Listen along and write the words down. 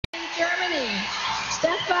Germany,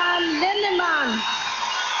 Stefan Lindemann.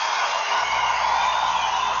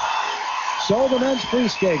 So the men's free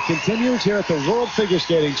skate continues here at the World Figure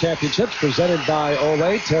Skating Championships presented by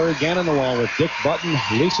Olay. Terry Gannon along with Dick Button,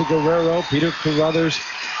 Lisa Guerrero, Peter Carruthers,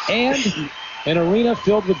 and an arena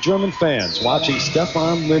filled with German fans watching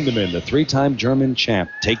Stefan Lindemann, the three-time German champ,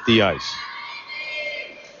 take the ice.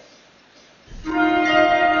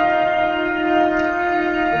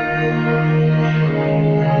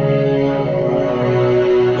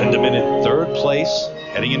 Lindemann in third place,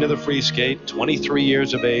 heading into the free skate, 23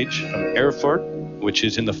 years of age, from Erfurt, which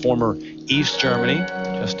is in the former East Germany,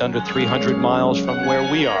 just under 300 miles from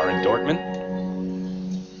where we are in Dortmund.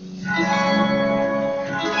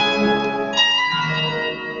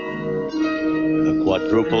 A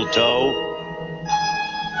quadruple toe.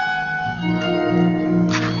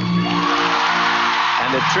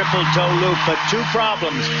 And a triple toe loop, but two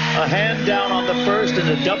problems. A hand down on the first and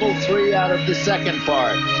a double three out of the second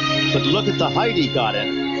part. But look at the height he got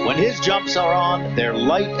in. When his jumps are on, they're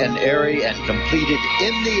light and airy and completed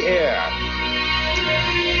in the air.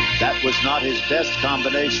 That was not his best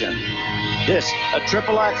combination. This, a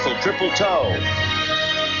triple axel, triple toe.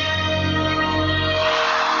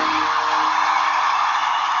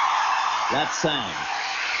 That sang.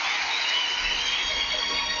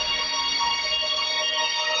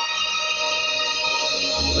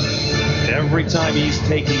 Every time he's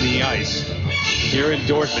taken the ice here in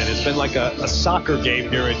Dortmund, it's been like a soccer game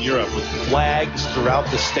here in Europe with flags throughout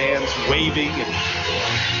the stands waving, and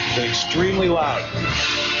it's been extremely loud.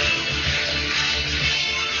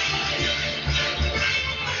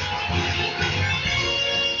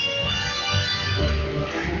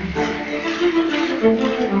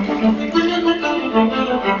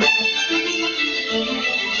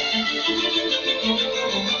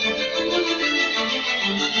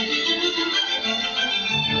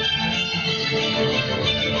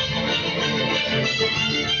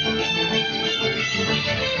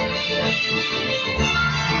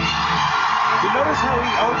 Notice how he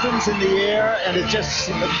opens in the air and it just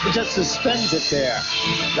suspends it there.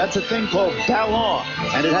 That's a thing called ballon,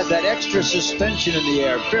 and it has that extra suspension in the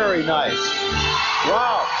air. Very nice.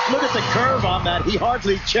 Wow, look at the curve on that. He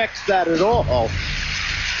hardly checks that at all.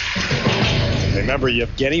 Remember,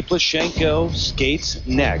 Yevgeny Plushenko skates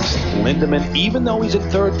next. Lindemann, even though he's in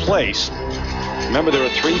third place, remember there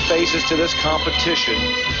are three phases to this competition,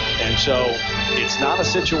 and so it's not a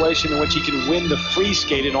situation in which he can win the free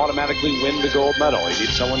skate and automatically win the gold medal. He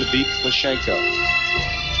needs someone to beat Plushenko.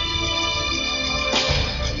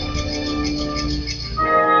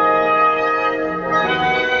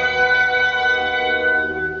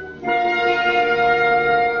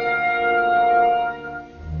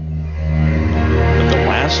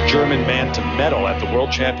 German man to medal at the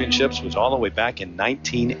World Championships was all the way back in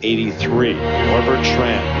 1983, Norbert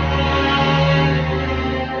Schramm.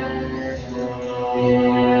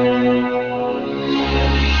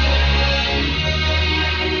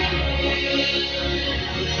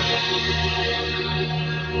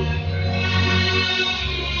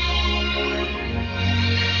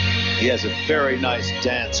 He has a very nice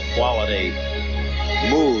dance quality,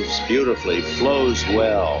 moves beautifully, flows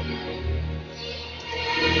well.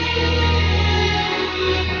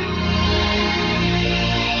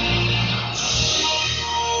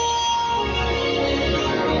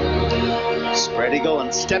 Spread eagle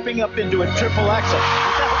and stepping up into a triple axel.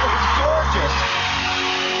 That was gorgeous.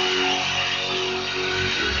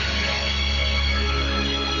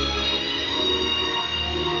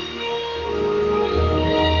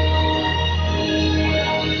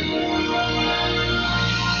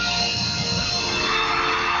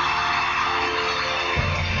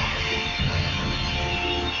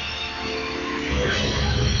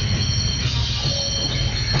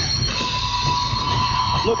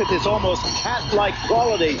 Look at this almost cat-like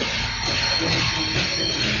quality.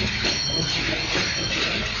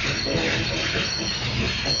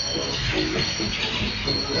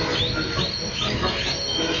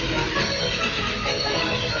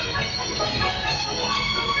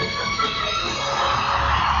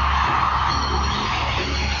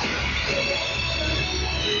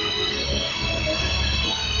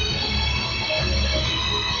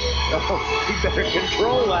 Oh, he better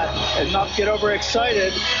control that and not get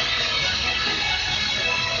overexcited.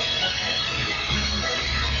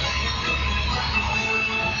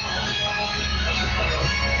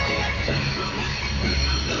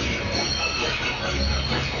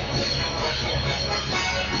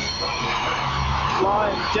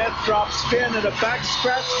 Flying death drop spin and a back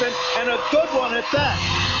scratch spin, and a good one at that.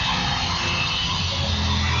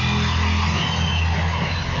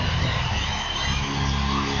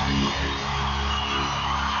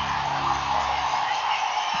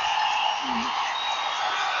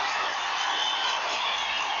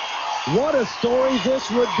 What a story this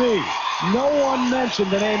would be. No one mentioned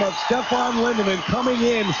the name of Stefan Lindemann coming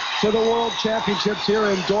in to the World Championships here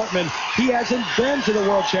in Dortmund. He hasn't been to the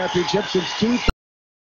World Championships since 2000.